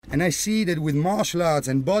And I see that with martial arts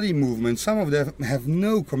and body movement, some of them have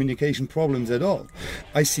no communication problems at all.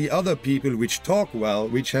 I see other people which talk well,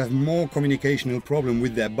 which have more communicational problem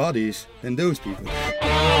with their bodies than those people.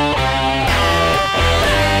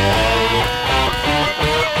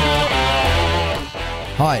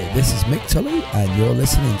 Hi, this is Mick Tully, and you're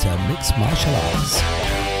listening to Mixed Martial Arts.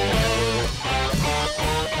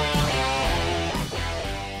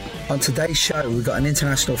 On today's show, we've got an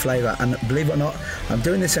international flavour, and believe it or not, I'm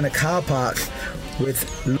doing this in a car park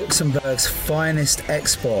with Luxembourg's finest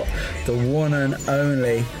export, the one and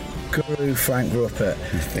only Guru Frank Ruppert.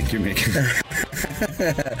 Thank you, Mick.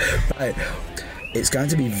 Right. It's going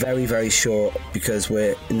to be very, very short because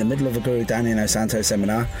we're in the middle of a Guru Daniel Santo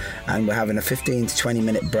seminar and we're having a 15 to 20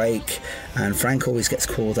 minute break, and Frank always gets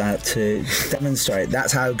called out to demonstrate.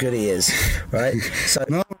 That's how good he is, right? So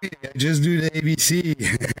No, just do the ABC.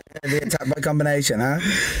 the attack by combination, huh?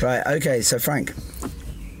 Right, okay, so Frank,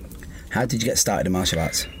 how did you get started in martial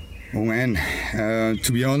arts? Oh man,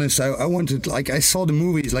 to be honest, I wanted, I saw the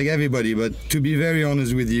movies like everybody, but to be very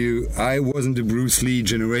honest with you, I wasn't the Bruce Lee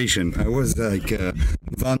generation. I was like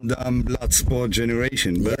Van Damme, Bloodsport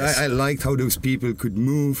generation. But Yes. I liked how those people could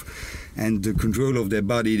move and the control of their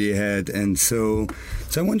body they had. And so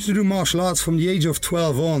I wanted to do martial arts from the age of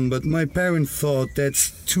 12 on, but my parents thought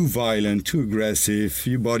that's too violent, too aggressive,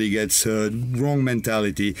 your body gets hurt, wrong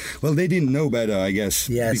mentality. Well, they didn't know better, I guess.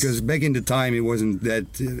 Yes. Because back in the time, it wasn't that,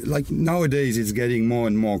 like nowadays, it's getting more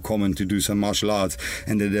and more common to do some martial arts,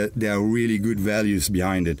 and that there are really good values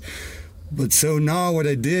behind it. But so now what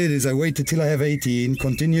I did is I waited till I have 18,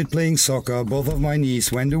 continued playing soccer, both of my knees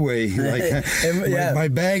went away. Yeah. My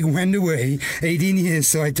bag went away, 18 years,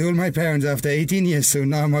 so I told my parents after 18 years, so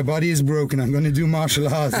now my body is broken, I'm going to do martial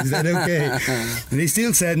arts, is that okay? And they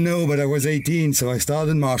still said no, but I was 18, so I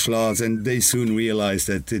started martial arts, and they soon realized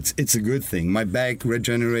that it's a good thing. My back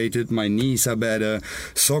regenerated, my knees are better,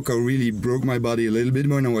 soccer really broke my body a little bit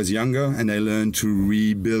when I was younger, and I learned to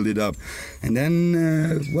rebuild it up. And then,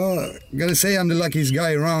 gotta say I'm the luckiest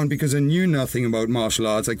guy around because I knew nothing about martial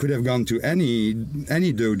arts. I could have gone to any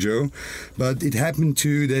dojo, but it happened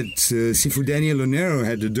to that Sifu Daniel Lonero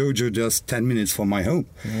had the dojo just 10 minutes from my home.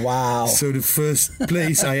 Wow. So the first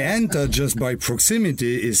place I entered just by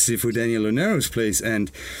proximity is Sifu Daniel Lonero's place,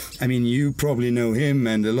 and I mean you probably know him,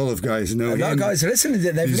 and a lot of guys know him. A lot of guys are listening.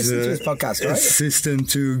 They've He's listened to his podcast, right? Assistant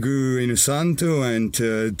to Guru Inosanto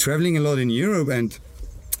and traveling a lot in Europe, and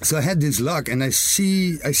so I had this luck, and I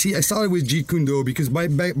started with Jeet Kune Do because by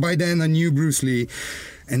then I knew Bruce Lee,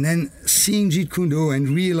 and then seeing Jeet Kune Do and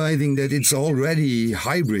realizing that it's already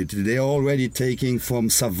hybrid, they're already taking from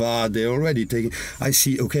Savate, I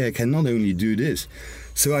see, okay, I can not only do this.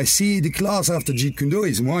 So I see the class after Jeet Kune Do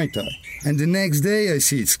is Muay Thai, and the next day I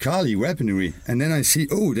see it's Kali, weaponry, and then I see,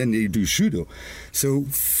 then they do Judo. So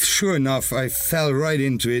sure enough, I fell right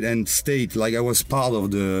into it and stayed like I was part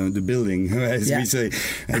of the building, as we say.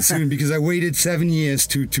 And soon, because I waited 7 years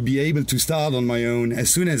to be able to start on my own. As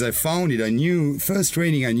soon as I found it, I knew, first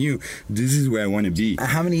training, I knew this is where I want to be.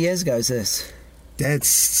 How many years ago is this? That's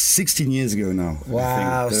 16 years ago now.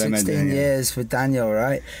 Wow, 16 years for Daniel,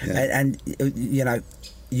 right? Yeah. And you know,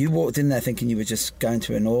 you walked in there thinking you were just going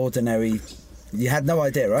to an ordinary... You had no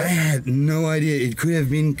idea, right? I had no idea. It could have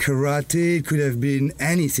been karate, it could have been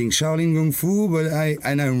anything, Shaolin Kung Fu, but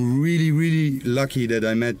I'm really, really lucky that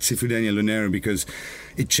I met Sifu Daniel Lonero because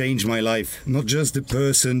it changed my life. Not just the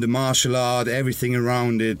person, the martial art, everything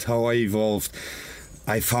around it, how I evolved.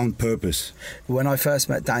 I found purpose. When I first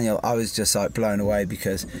met Daniel, I was just like blown away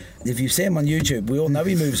because if you see him on YouTube, we all know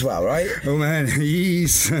he moves well, right? Oh man,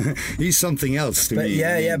 he's something else to me.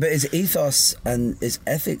 But his ethos and his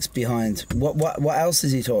ethics behind what else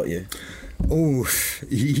has he taught you? Oh,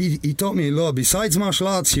 he taught me a lot. Besides martial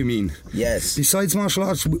arts, you mean? Yes. Besides martial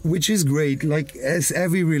arts, which is great. Like, as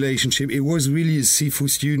every relationship, it was really a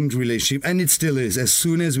Sifu-student relationship, and it still is. As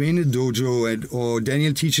soon as we're in a dojo or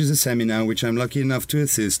Daniel teaches a seminar, which I'm lucky enough to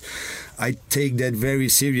assist, I take that very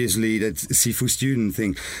seriously, that Sifu student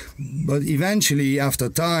thing. But eventually, after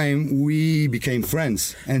time, we became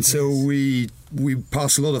friends. And so we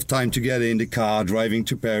passed a lot of time together in the car, driving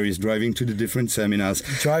to Paris, driving to the different seminars.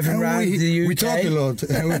 Driving around the UK? We talked a lot.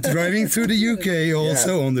 Driving through the UK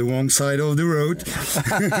also, on the wrong side of the road.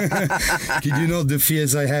 You do not the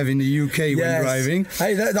fears I have in the UK when driving.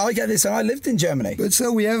 Hey, I get this, and I lived in Germany. But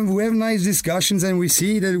so we have nice discussions, and we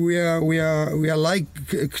see that we are like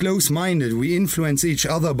close-minded. We influence each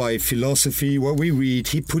other by philosophy, what we read.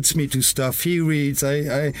 He puts me to stuff he reads.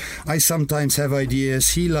 I sometimes have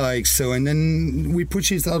ideas he likes. So, and then we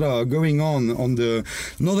push each other going on the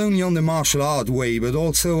not only on the martial art way, but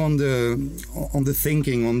also on the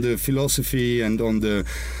thinking, on the philosophy, and on the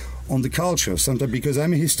on the culture. Sometimes because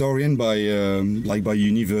I'm a historian by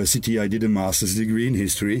university, I did a master's degree in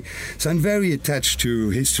history, so I'm very attached to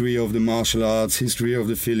history of the martial arts, history of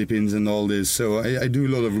the Philippines, and all this. So I do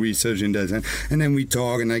a lot of research in that, and then we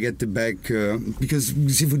talk, and I get the back because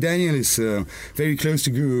Sifu Daniel is very close to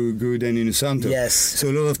Guru Daniel Inosanto. Yes. So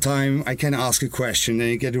a lot of time I can ask a question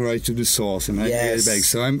and I get right to the source, and I get it back.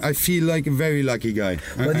 So I feel like a very lucky guy.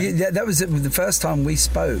 Well, that was the first time we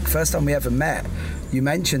spoke, first time we ever met. You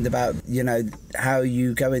mentioned about, you know, how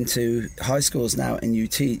you go into high schools now and you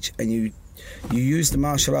teach and you use the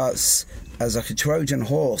martial arts as like a Trojan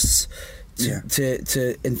horse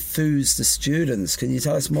to enthuse the students. Can you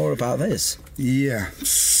tell us more about this? Yeah.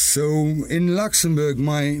 So in Luxembourg,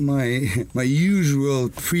 my usual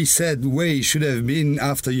preset way should have been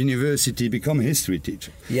after university become a history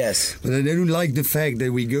teacher. Yes. But I don't like the fact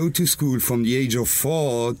that we go to school from the age of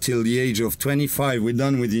 4 till the age of 25. We're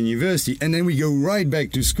done with university, and then we go right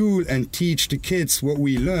back to school and teach the kids what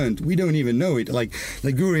we learned. We don't even know it. Like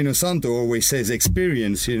Guru Inosanto always says,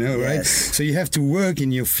 experience, you know, right? So you have to work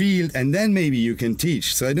in your field, and then maybe you can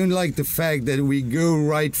teach. So I don't like the fact that we go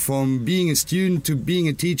right from being a student to being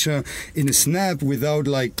a teacher in a snap without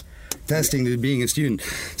like testing to being a student.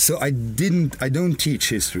 So I don't teach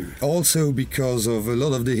history. Also because of a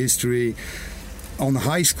lot of the history on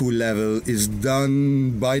high school level is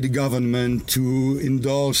done by the government to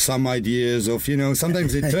indulge some ideas of, you know,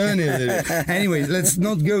 sometimes they turn it. Anyway, let's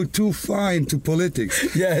not go too far into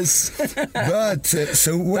politics. Yes. But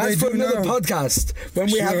so what That's I do for another now, podcast when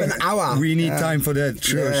we have an hour. We need time for that.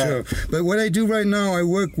 Sure. But what I do right now, I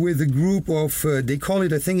work with a group of, they call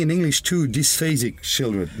it, I think in English too, dysphasic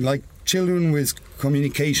children, like children with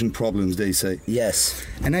communication problems, they say. Yes.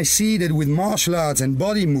 And I see that with martial arts and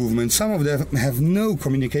body movement, some of them have no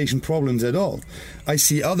communication problems at all. I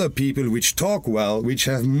see other people which talk well, which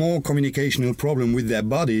have more communicational problem with their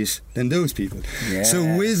bodies than those people. Yes.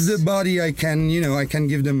 So with the body, I can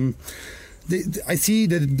give them. I see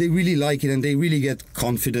that they really like it, and they really get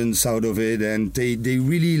confidence out of it, and they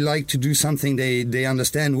really like to do something they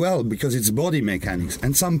understand well, because it's body mechanics.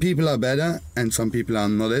 And some people are better and some people are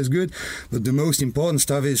not as good, but the most important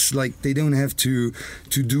stuff is like they don't have to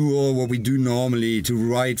do all what we do normally, to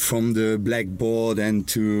write from the blackboard and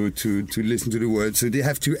to listen to the words. So they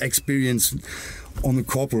have to experience on a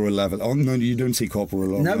corporal level. Oh, no, you don't say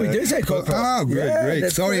corporal. No, we do say corporal. Ah,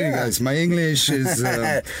 great. Sorry, guys. My English is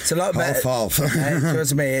it's a lot better. Half.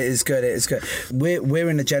 Trust me, it is good. It's good. We're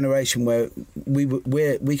in a generation where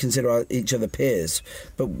we consider each other peers,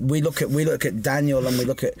 but we look at Daniel, and we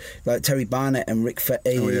look at like Terry Barnett and Rick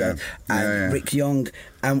Fahey and Rick Young.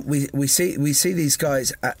 And we see these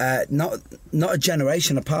guys not a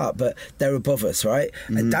generation apart, but they're above us, right?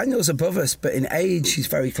 Mm-hmm. And Daniel's above us, but in age he's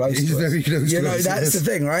very close to us. He's very close to us. You know, that's the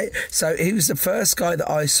thing, right? So he was the first guy that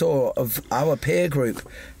I saw of our peer group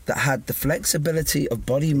that had the flexibility of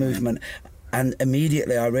body movement. And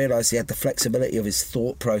immediately I realised he had the flexibility of his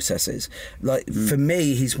thought processes. Like, for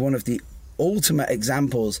me, he's one of the ultimate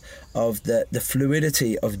examples of the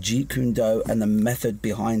fluidity of Jeet Kune Do and the method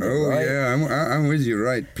behind it. Right? Yeah, I'm with you,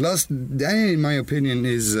 right. Plus, Daniel, in my opinion,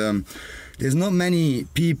 is there's not many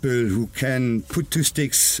people who can put two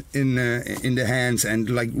sticks in the hands and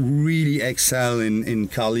like really excel in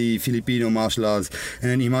Kali, Filipino martial arts, and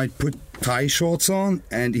then he might put Thai shorts on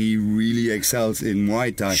and he really excels in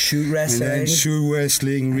Muay Thai. Shoot wrestling. And then shoot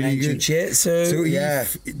wrestling, really good. Jiu-jitsu. So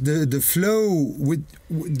the flow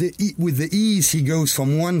with the ease he goes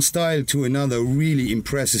from one style to another really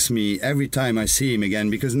impresses me every time I see him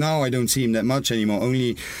again, because now I don't see him that much anymore.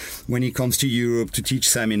 Only when he comes to Europe to teach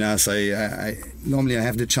seminars, I normally I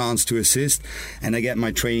have the chance to assist, and I get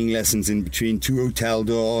my training lessons in between two hotel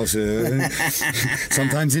doors,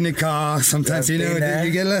 sometimes in a car, sometimes you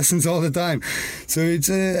get lessons all the time. So it's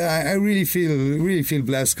I really feel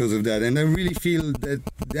blessed because of that, and I really feel that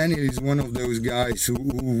Daniel is one of those guys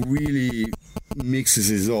who really mixes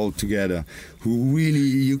it all together, who really,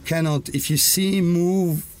 you cannot, if you see him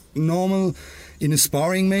move normal in a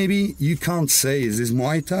sparring, maybe you can't say, is this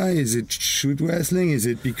Muay Thai, is it shoot wrestling, is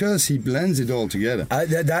it, because he blends it all together.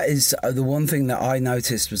 That is the one thing that I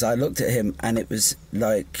noticed. Was I looked at him and it was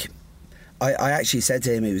like, I actually said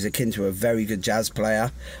to him he was akin to a very good jazz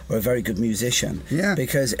player or a very good musician. Yeah.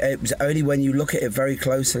 Because it was only when you look at it very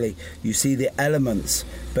closely you see the elements,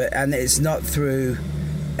 and it's not through.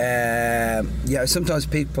 Sometimes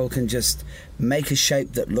people can just make a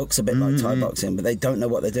shape that looks a bit like Thai boxing, but they don't know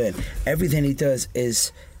what they're doing. Everything he does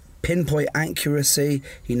is pinpoint accuracy.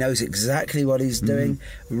 He knows exactly what he's doing,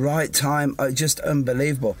 right time, just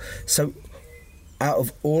unbelievable. So out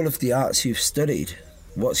of all of the arts you've studied,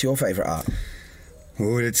 what's your favourite art?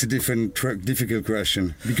 Oh, that's a difficult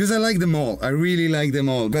question. Because I like them all. I really like them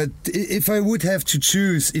all. But if I would have to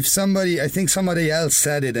choose, I think somebody else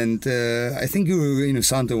said it, and I think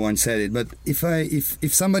Santo once said it. But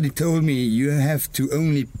if somebody told me you have to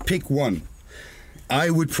only pick one, I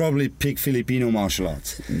would probably pick Filipino martial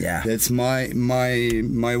arts. Yeah, that's my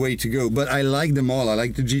way to go. But I like them all. I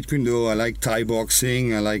like the Jeet Kune Do. I like Thai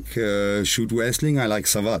boxing. I like shoot wrestling. I like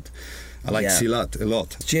Savate. I like Silat a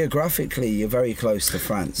lot. Geographically, you're very close to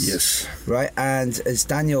France. Yes. Right, and as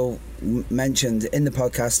Daniel mentioned in the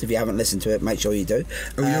podcast, if you haven't listened to it, make sure you do.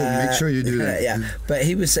 Oh, make sure you do that. Yeah, but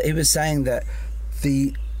he was saying that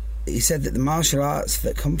he said that the martial arts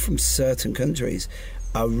that come from certain countries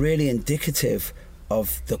are really indicative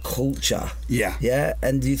of the culture. Yeah.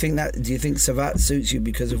 And do you think Savate suits you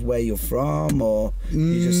because of where you're from, or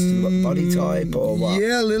you just body type, or what?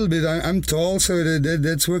 Yeah, a little bit. I'm tall, so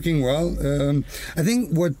that's working well. I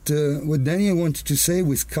think what Daniel wanted to say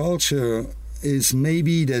with culture is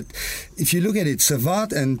maybe that if you look at it,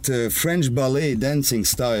 Savate and French ballet dancing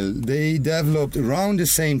style, they developed around the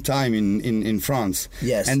same time in France.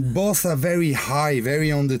 Yes. And both are very high,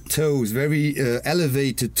 very on the toes, very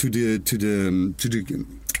elevated to the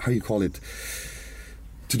how you call it?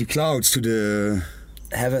 To the clouds, to the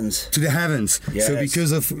heavens. To the heavens. Yes. So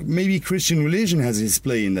because of maybe Christian religion has its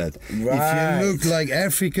play in that. Right. If you look like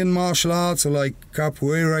African martial arts or like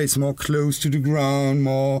capoeira, it's more close to the ground,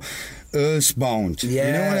 more earthbound. Yes.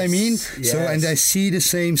 You know what I mean? Yes. So, and I see the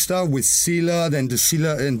same stuff with Silat and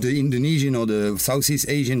the Indonesian or the Southeast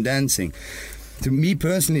Asian dancing. To me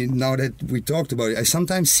personally, now that we talked about it, I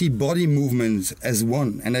sometimes see body movements as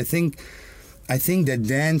one, and I think that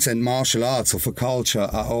dance and martial arts of a culture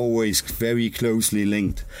are always very closely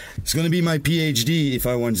linked. It's going to be my PhD if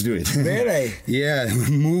I want to do it. Really? Yeah,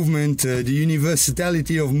 movement, the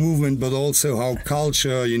universality of movement, but also how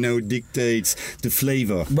culture, dictates the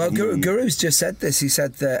flavor. Well, Guru's just said this. He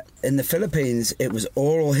said that in the Philippines, it was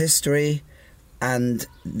oral history, and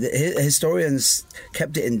the historians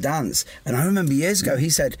kept it in dance. And I remember years ago, he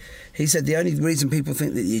said the only reason people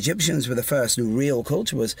think that the Egyptians were the first real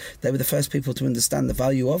culture was they were the first people to understand the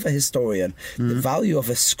value of a historian, the value of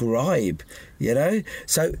a scribe,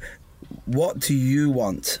 So what do you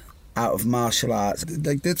want out of martial arts?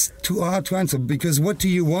 Like, that's too hard to answer, because what do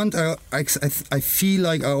you want? I feel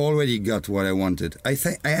like I already got what I wanted. I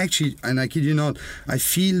actually, and I kid you not, I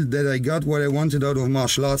feel that I got what I wanted out of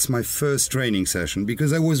martial arts my first training session,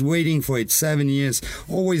 because I was waiting for it 7 years,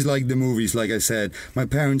 always like the movies, like I said, my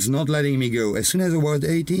parents not letting me go. As soon as I was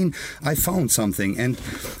 18, I found something, and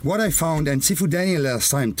what I found, and Sifu Daniel last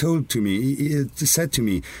time told to me, he said to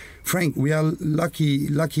me, Frank, we are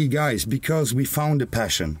lucky guys because we found a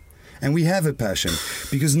passion. And we have a passion,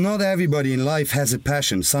 because not everybody in life has a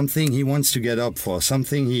passion, something he wants to get up for,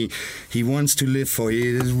 something he wants to live for. He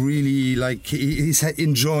is really he's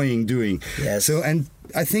enjoying doing. Yes. So, and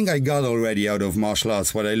I think I got already out of martial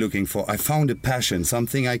arts what I'm looking for. I found a passion,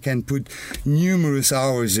 something I can put numerous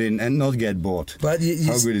hours in and not get bored. But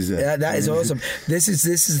how good is that? Yeah, that is awesome. This is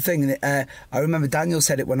the thing. I remember Daniel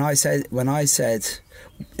said it when I said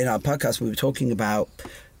in our podcast we were talking about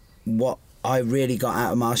what I really got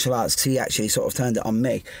out of martial arts, because he actually sort of turned it on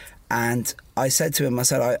me. And I said to him, I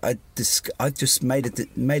said, I just made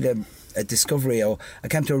a discovery, or I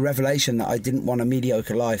came to a revelation that I didn't want a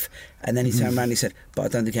mediocre life. And then he turned around and he said, but I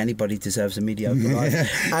don't think anybody deserves a mediocre life.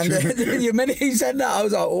 And the minute he said that, I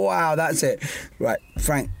was like, wow, that's it. Right,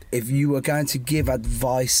 Frank, if you were going to give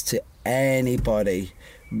advice to anybody,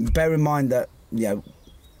 bear in mind that,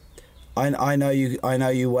 I know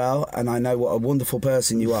you well, and I know what a wonderful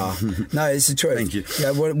person you are. No, it's the truth. Thank you.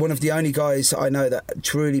 Yeah, one of the only guys I know that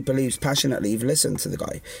truly believes passionately. You've listened to the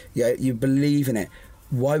guy. Yeah, you believe in it.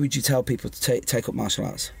 Why would you tell people to take up martial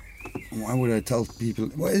arts? Why would I tell people?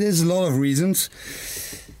 Well, there's a lot of reasons.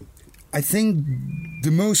 I think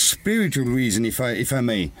the most spiritual reason, if I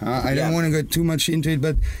may, I don't want to go too much into it,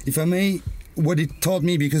 but if I may. What it taught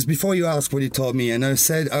me, because before you asked what it taught me, and I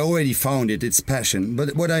said I already found it, it's passion.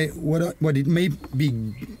 But what it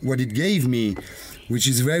gave me, which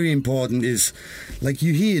is very important, is like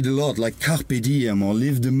you hear it a lot, like carpe diem or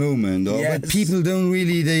live the moment, or yes. But people don't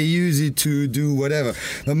really, they use it to do whatever.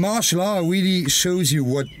 But martial art really shows you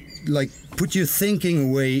what, like, put your thinking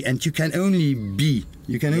away, and you can only be.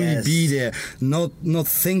 You can only be there, not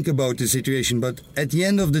think about the situation. But at the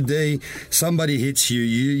end of the day, somebody hits you.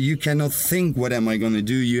 You cannot think, what am I going to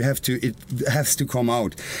do? It has to come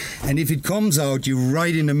out. And if it comes out, you're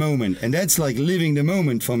right in the moment. And that's like living the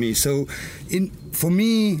moment for me. So for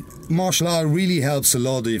me, martial art really helps a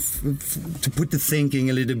lot to put the thinking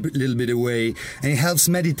a little bit away, and it helps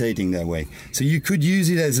meditating that way. So you could use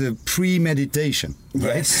it as a pre-meditation,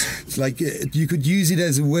 right? Yes. It's like you could use it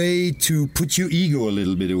as a way to put your ego a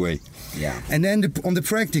little bit away. Yeah. And then on the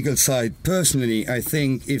practical side, personally, I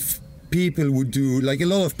think if people would do, like a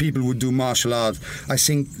lot of people would do martial art, I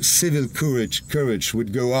think civil courage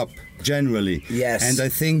would go up generally. Yes. And I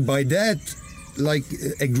think by that, like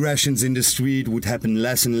aggressions in the street would happen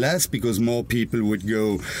less and less, because more people would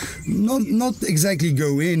go, not exactly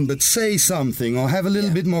go in, but say something or have a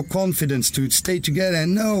little bit more confidence to stay together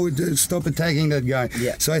and stop attacking that guy.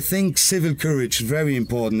 Yeah. So I think civil courage is very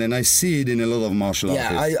important, and I see it in a lot of martial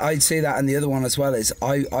artists. Yeah, I'd see that. And the other one as well is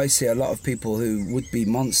I see a lot of people who would be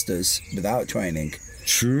monsters without training.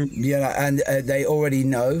 True. Yeah, and they already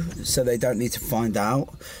know, so they don't need to find out,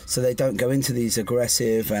 so they don't go into these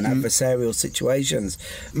aggressive and adversarial situations.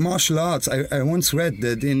 Martial arts, I once read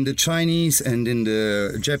that in the Chinese and in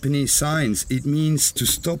the Japanese science, it means to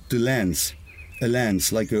stop the lance. A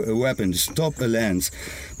lance, like a weapon, to stop a lance.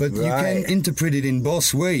 But you can interpret it in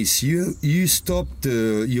both ways. You stop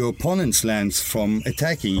your opponent's lance from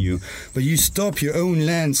attacking you, but you stop your own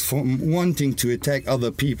lance from wanting to attack other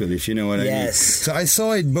people, if you know what I mean. So I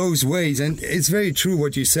saw it both ways, and it's very true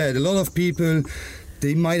what you said. A lot of people,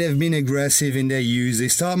 they might have been aggressive in their use. They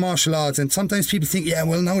start martial arts, and sometimes people think,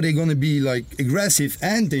 now they're going to be like aggressive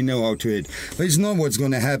and they know how to hit. But it's not what's going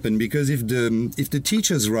to happen, because if the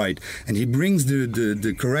teacher's right and he brings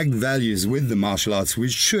the correct values with the martial arts,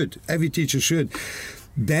 which every teacher should,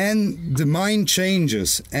 then the mind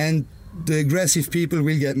changes, and the aggressive people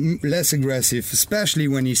will get less aggressive, especially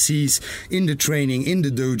when he sees in the training, in the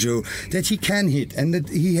dojo, that he can hit and that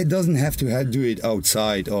he doesn't have to do it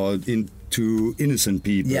outside or to innocent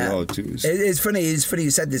people. Yeah. It's funny you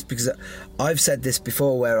said this, because I've said this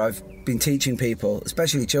before where I've been teaching people,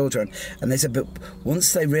 especially children, and they said, but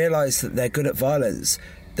once they realise that they're good at violence,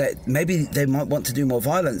 that maybe they might want to do more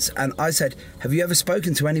violence. And I said, have you ever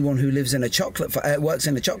spoken to anyone who lives in works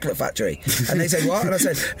in a chocolate factory? And they say, what? And I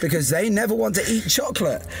said, because they never want to eat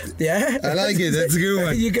chocolate. Yeah, I like it. That's a good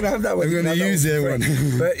one. You can have that one. I'm going to use that one.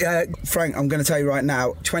 But Frank, I'm going to tell you right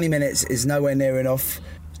now, 20 minutes is nowhere near enough.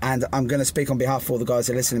 And I'm going to speak on behalf of all the guys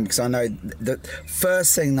who are listening, because I know the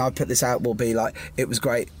first thing I put this out will be like, it was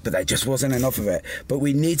great, but there just wasn't enough of it. But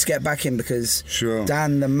we need to get back in, because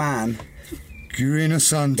Dan the man, Guru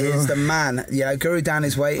Inosanto, is the man. Guru Dan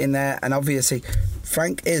is waiting there, and obviously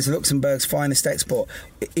Frank is Luxembourg's finest export.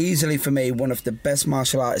 Easily, for me, one of the best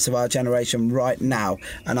martial artists of our generation right now,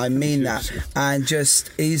 and I mean that. And just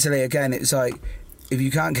easily, again, it's like, if you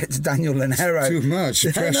can't get to Daniel Lanero, too much.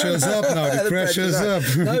 The pressure's up now. The pressure's up.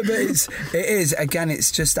 No, but it is. Again,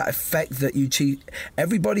 it's just that effect that you cheat.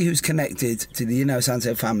 Everybody who's connected to the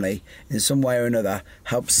Inosanto family in some way or another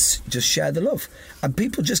helps just share the love, and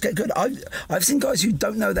people just get good. I've seen guys who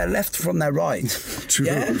don't know their left from their right. True.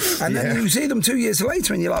 Yeah, and then you see them 2 years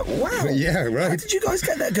later, and you're like, wow. Yeah, right. How did you guys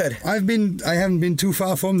get that good? I haven't been too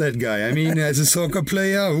far from that guy. I mean, as a soccer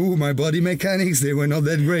player, my body mechanics, they were not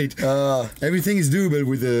that great. Everything is doable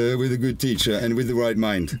with a good teacher and with the right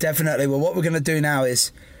mind. Definitely. Well, what we're going to do now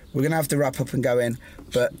is we're going to have to wrap up and go in.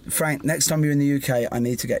 But Frank, next time you're in the UK, I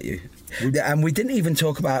need to get you. And we didn't even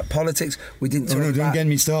talk about politics. We didn't talk about... don't get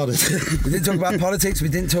me started. We didn't talk about politics. We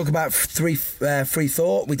didn't talk about free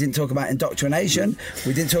thought. We didn't talk about indoctrination.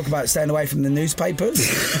 We didn't talk about staying away from the newspapers.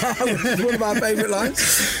 Which is one of our favourite lines.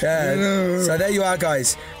 So there you are,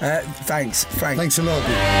 guys. Thanks, Frank. Thanks a lot.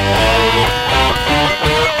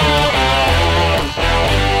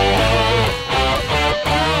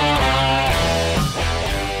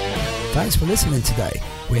 Thanks for listening today.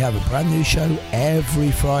 We have a brand new show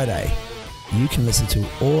every Friday. You can listen to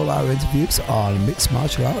all our interviews on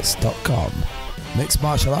mixedmartialarts.com. Mixed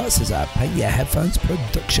Martial Arts is a Paint Your Headphones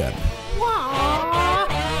production.